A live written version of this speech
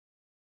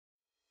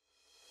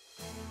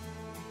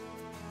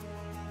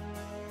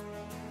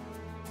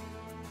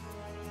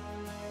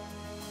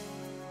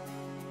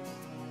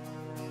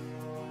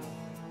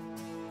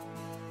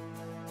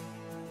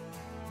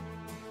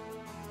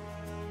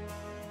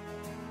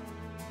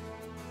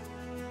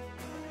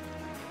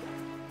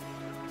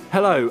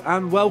Hello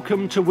and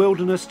welcome to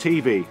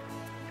WildernessTv.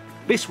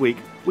 This week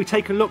we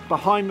take a look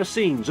behind the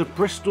scenes of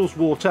Bristol's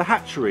water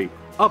hatchery,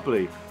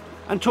 Ubley,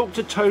 and talk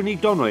to Tony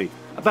Donnelly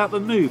about the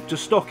move to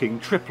stocking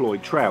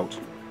triploid trout.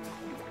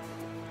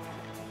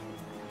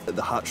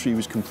 The hatchery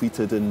was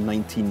completed in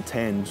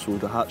 1910, so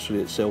the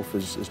hatchery itself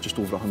is just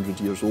over 100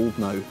 years old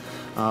now.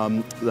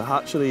 The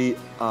hatchery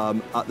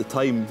at the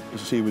time,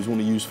 as I say, was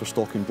only used for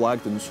stocking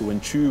Blagdon, so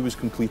when Chew was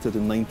completed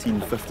in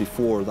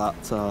 1954,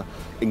 that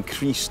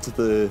increased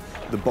the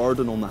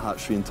burden on the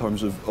hatchery in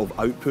terms of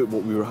output,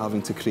 what we were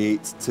having to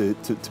create to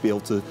be able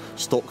to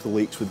stock the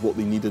lakes with what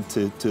they needed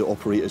to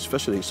operate as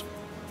fisheries.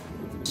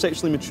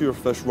 Sexually mature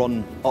fish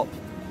run up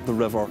the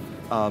river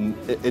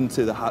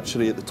into the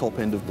hatchery at the top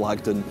end of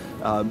Blagdon,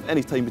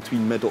 any time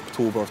between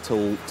mid-October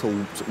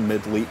till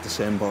mid-late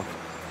December.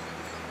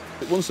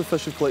 Once the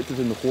fish are collected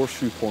in the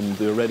horseshoe pond,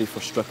 they're ready for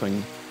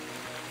stripping.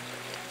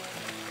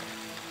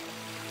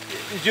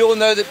 As you all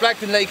know, that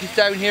Blagdon Lake is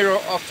down here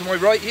off to my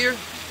right here.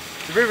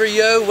 The River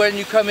Yo, when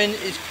you come in,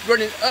 is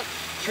running up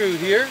through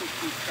here.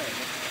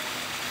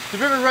 The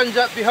river runs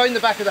up behind the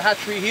back of the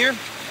hatchery here.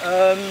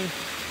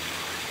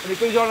 And it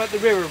goes on up the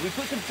river. We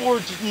put some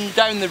boards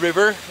down the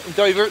river and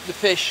divert the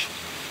fish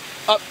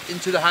up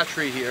into the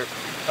hatchery here.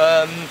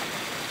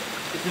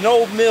 It's an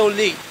old mill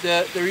leat.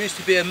 There used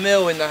to be a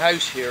mill in the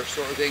house here,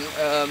 sort of thing,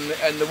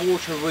 and the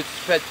water was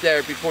fed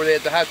there before they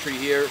had the hatchery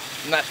here,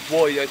 and that's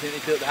why I think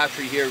they built the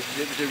hatchery here, because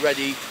it was a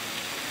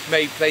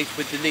ready-made place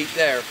with the leat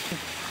there.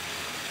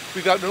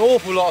 We've got an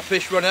awful lot of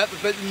fish run up,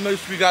 but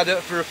most we've had it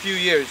for a few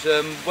years.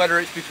 Whether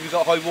it's because we've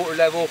got high water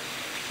level,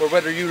 or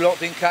whether you lot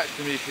didn't catch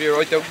them this year,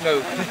 I don't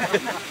know.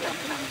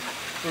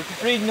 We're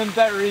breeding them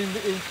better in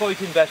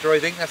fighting better, I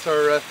think. That's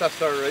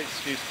our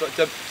excuse. But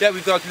yeah,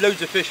 we've got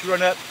loads of fish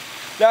run up.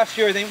 Last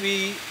year, I think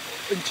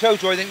in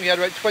total, we had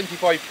about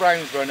 25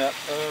 browns run up.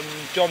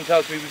 John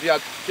tells me we've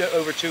had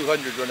over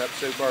 200 run up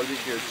so far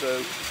this year.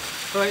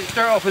 So, right,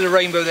 start off with a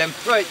rainbow then.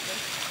 Right,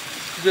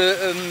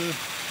 the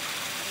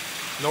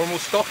normal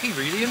stocky,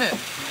 really, isn't it?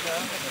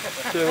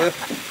 So,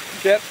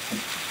 yep.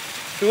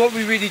 So what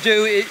we really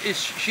do is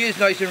she is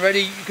nice and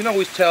ready. You can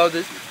always tell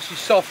that she's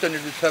soft under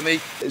the tummy.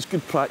 It's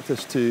good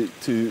practice to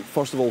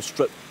first of all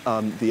strip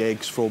the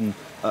eggs from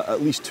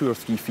at least 2 or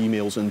 3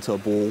 females into a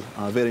bowl.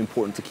 Very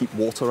important to keep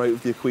water out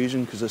of the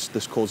equation, because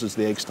this causes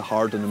the eggs to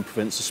harden and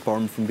prevents the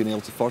sperm from being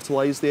able to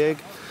fertilise the egg.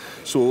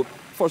 So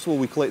first of all,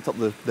 we collect up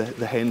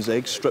the hen's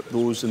eggs, strip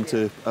those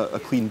into a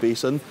clean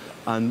basin,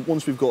 and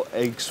once we've got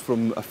eggs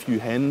from a few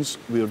hens,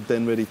 we're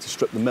then ready to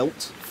strip the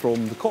milt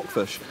from the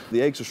cockfish.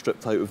 The eggs are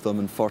stripped out of them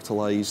and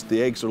fertilised,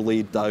 the eggs are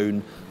laid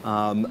down,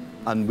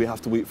 and we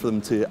have to wait for them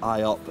to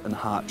eye up and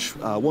hatch.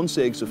 Once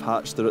the eggs have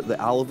hatched, they're at the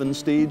alevin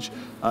stage.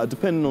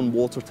 Depending on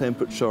water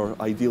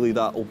temperature, ideally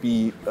that will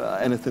be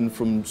anything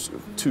from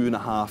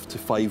 2.5 to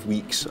 5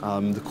 weeks.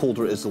 The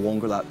colder it is, the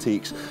longer that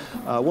takes.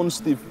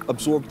 Once they've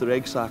absorbed their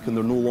egg sac and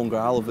they're no longer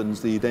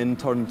alevins, they then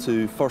turn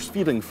to first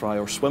feeding fry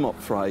or swim up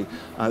fry.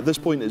 At this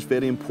point, it's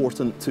very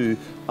important to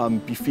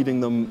be feeding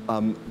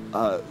them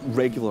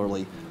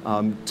regularly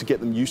to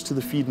get them used to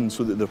the feeding,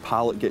 so that their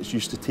palate gets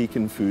used to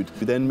taking food.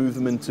 We then move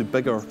them into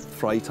bigger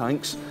fry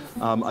tanks,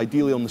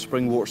 ideally on the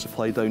spring water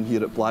supply down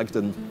here at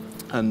Blagdon.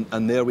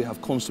 And there we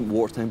have constant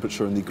water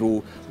temperature and they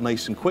grow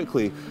nice and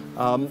quickly.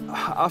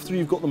 After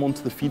you've got them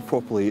onto the feed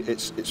properly,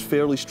 it's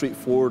fairly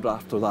straightforward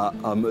after that,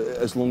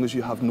 as long as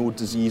you have no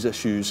disease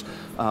issues,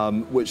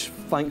 which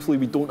thankfully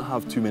we don't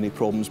have too many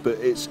problems, but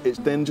it's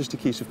then just a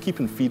case of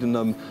keeping feeding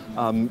them.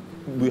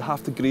 We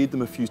have to grade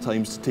them a few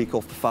times to take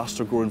off the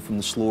faster growing from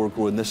the slower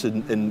growing. This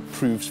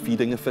improves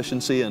feeding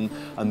efficiency and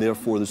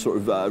therefore the sort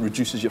of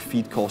reduces your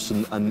feed costs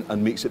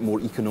and makes it more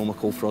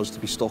economical for us to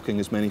be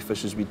stocking as many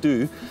fish as we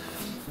do.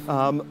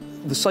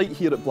 The site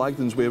here at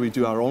Blagdon's where we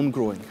do our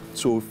on-growing.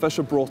 So fish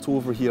are brought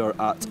over here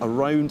at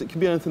around, it can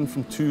be anything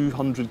from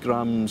 200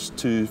 grams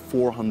to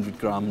 400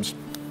 grams,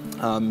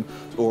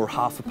 or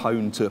half a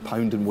pound to a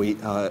pound in weight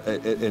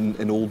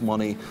in old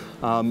money.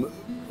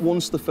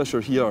 Once the fish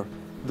are here,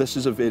 this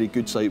is a very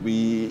good site.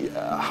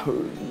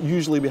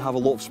 Usually we have a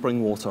lot of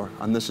spring water,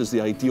 and this is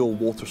the ideal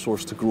water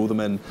source to grow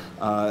them in.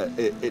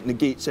 It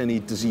negates any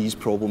disease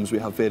problems. We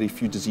have very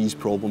few disease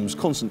problems,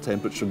 constant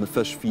temperature, and the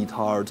fish feed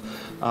hard.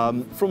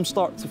 From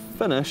start to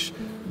finish,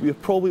 we are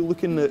probably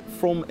looking at,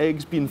 from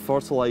eggs being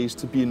fertilised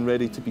to being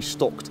ready to be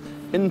stocked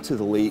into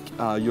the lake,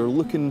 you're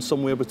looking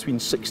somewhere between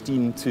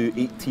 16 to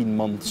 18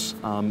 months.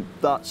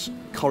 That's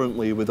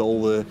currently, with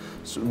all the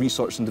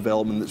research and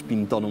development that's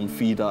been done on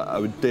feed, I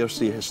would dare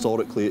say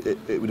historically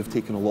it would have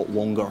taken a lot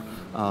longer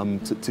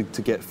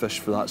to get fish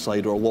for that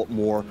side, or a lot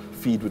more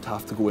feed would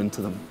have to go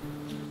into them.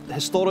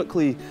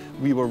 Historically,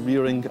 we were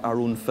rearing our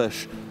own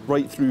fish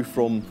right through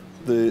from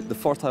the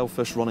fertile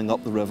fish running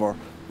up the river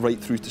right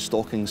through to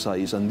stocking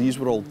size, and these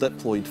were all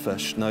diploid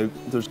fish. Now,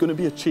 there's going to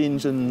be a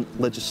change in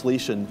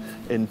legislation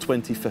in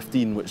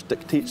 2015 which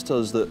dictates to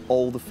us that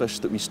all the fish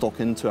that we stock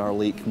into our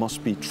lake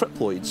must be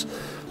triploids.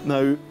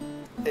 Now,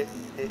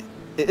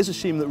 it is a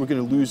shame that we're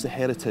going to lose the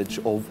heritage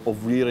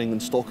of rearing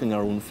and stocking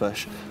our own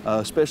fish,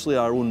 especially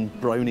our own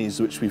brownies,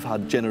 which we've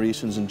had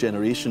generations and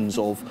generations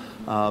of,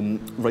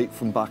 right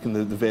from back in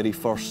the very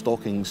first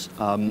stockings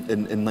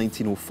in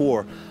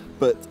 1904.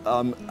 But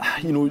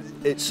you know,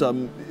 it's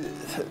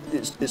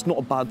not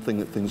a bad thing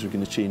that things are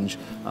going to change.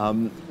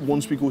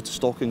 Once we go to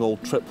stocking all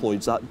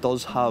triploids, that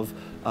does have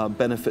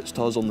benefits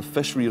to us on the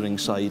fish rearing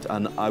side,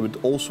 and I would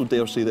also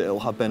dare say that it'll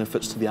have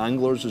benefits to the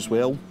anglers as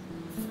well.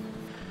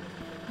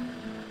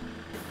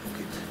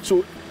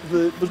 So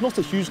there's not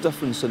a huge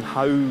difference in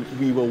how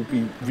we will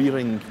be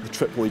rearing the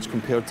triploids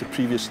compared to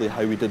previously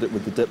how we did it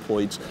with the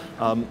diploids.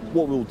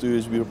 What we'll do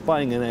is we're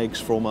buying in eggs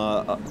from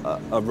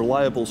a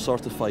reliable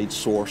certified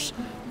source,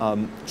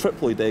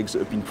 triploid eggs that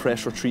have been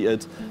pressure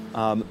treated.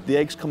 The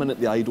eggs come in at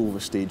the idova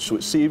stage, so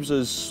it saves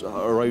us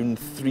around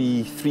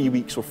three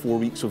weeks or 4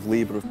 weeks of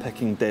labour of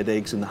picking dead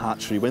eggs in the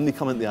hatchery. When they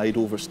come in at the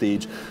idova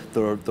stage,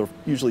 they're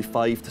usually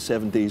 5 to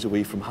 7 days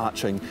away from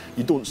hatching.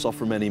 You don't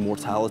suffer many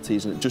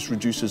mortalities, and it just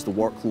reduces the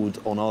workload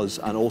on us,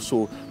 and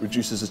also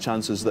reduces the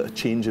chances that a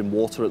change in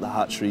water at the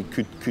hatchery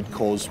could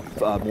cause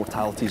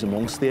mortalities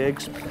amongst the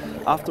eggs.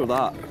 After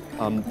that,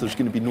 there's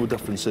going to be no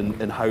difference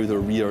in how they're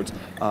reared.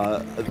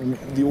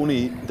 The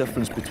only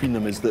difference between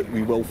them is that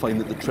we will find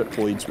that the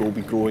triploids will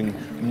be growing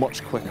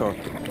much quicker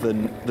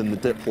than the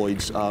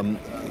diploids.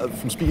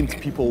 From speaking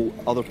to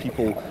other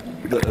people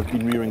that have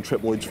been rearing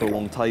triploids for a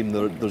long time,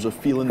 there's a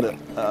feeling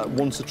that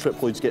once the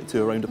triploids get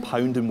to around 1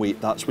 pound in weight,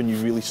 that's when you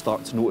really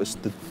start to notice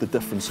the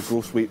difference. The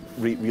growth rate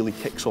really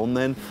kicks on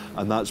then,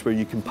 and that's where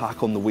you can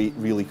pack on the weight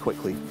really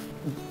quickly.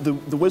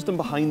 The wisdom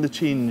behind the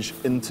change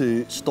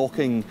into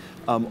stocking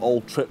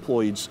all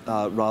triploids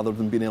rather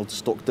than being able to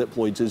stock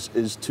diploids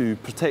is to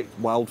protect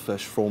wild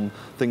fish from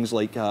things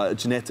like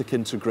genetic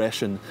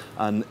integration.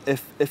 And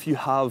if you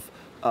have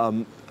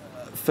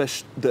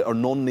fish that are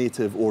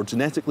non-native or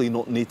genetically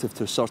not native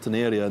to a certain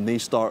area and they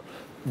start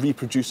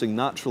reproducing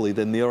naturally,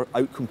 then they are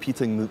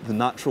outcompeting the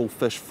natural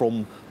fish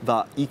from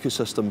that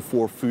ecosystem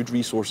for food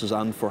resources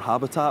and for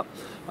habitat.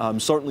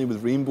 Certainly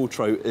with rainbow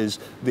trout,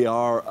 they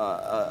are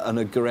an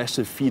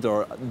aggressive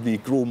feeder. They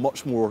grow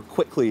much more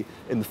quickly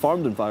in the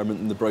farmed environment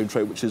than the brown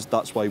trout,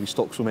 that's why we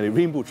stock so many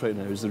rainbow trout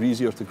now, is they're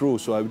easier to grow.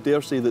 So I would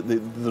dare say that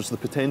there's the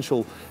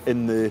potential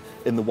in the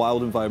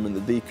wild environment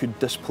that they could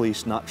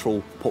displace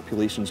natural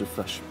populations of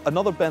fish.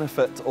 Another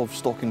benefit of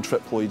stocking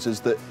triploids is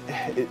that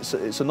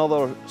it's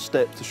another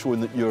step to showing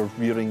that you're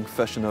rearing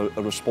fish in a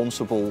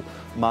responsible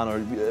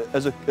manner.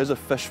 As a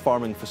fish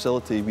farming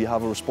facility, we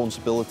have a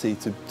responsibility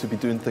to be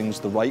doing things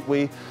the right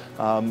way.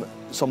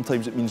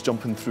 Sometimes it means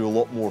jumping through a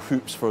lot more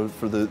hoops for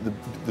the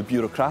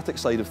bureaucratic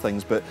side of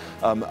things, but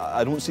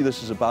I don't see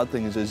this as a bad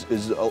thing.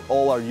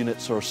 All our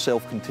units are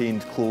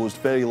self-contained, closed,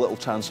 very little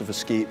chance of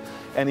escape.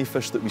 Any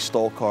fish that we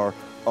stock are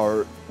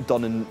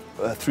done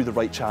through the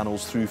right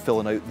channels, through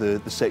filling out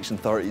the Section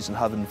 30s and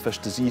having fish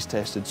disease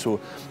tested. So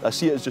I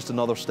see it as just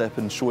another step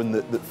in showing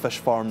that fish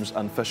farms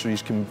and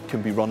fisheries can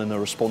be run in a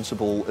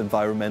responsible,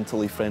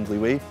 environmentally friendly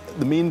way.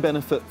 The main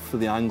benefit for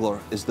the angler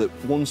is that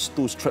once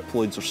those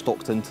triploids are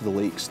stocked into the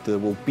lakes, there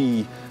will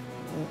be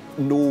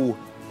no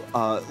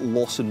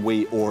loss in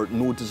weight or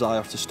no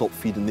desire to stop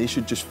feeding. They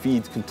should just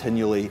feed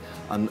continually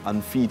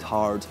and feed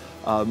hard.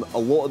 A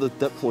lot of the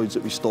diploids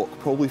that we stock,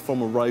 probably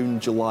from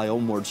around July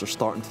onwards, are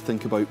starting to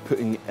think about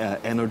putting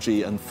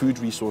energy and food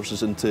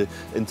resources into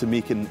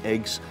making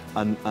eggs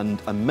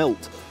and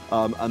milt.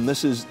 And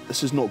this is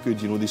not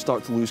good. You know, they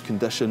start to lose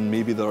condition.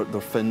 Maybe their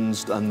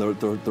fins and their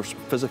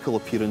physical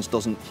appearance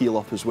doesn't heal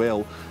up as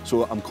well.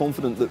 So I'm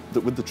confident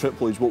that with the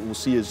triploids, what we'll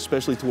see is,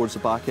 especially towards the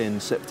back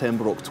end,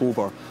 September,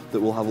 October, that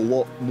we'll have a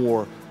lot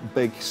more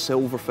big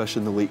silverfish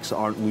in the lakes that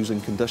aren't losing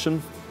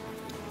condition.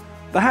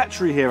 The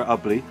hatchery here at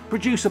Ubley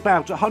produce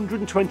about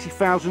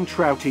 120,000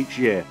 trout each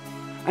year,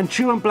 and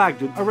Chew and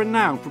Blagden are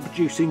renowned for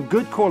producing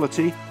good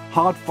quality,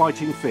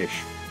 hard-fighting fish.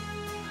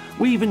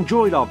 We've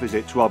enjoyed our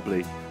visit to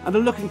Ubley and are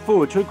looking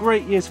forward to a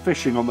great year's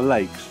fishing on the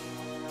lakes.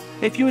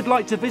 If you would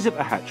like to visit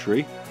the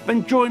hatchery,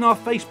 then join our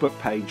Facebook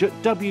page at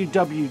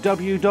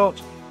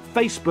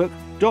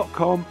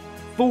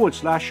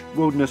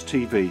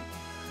www.facebook.com/WildernessTv,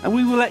 and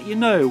we will let you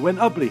know when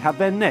Ubley have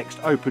their next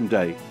open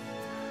day.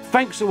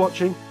 Thanks for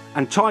watching,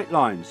 and tight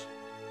lines.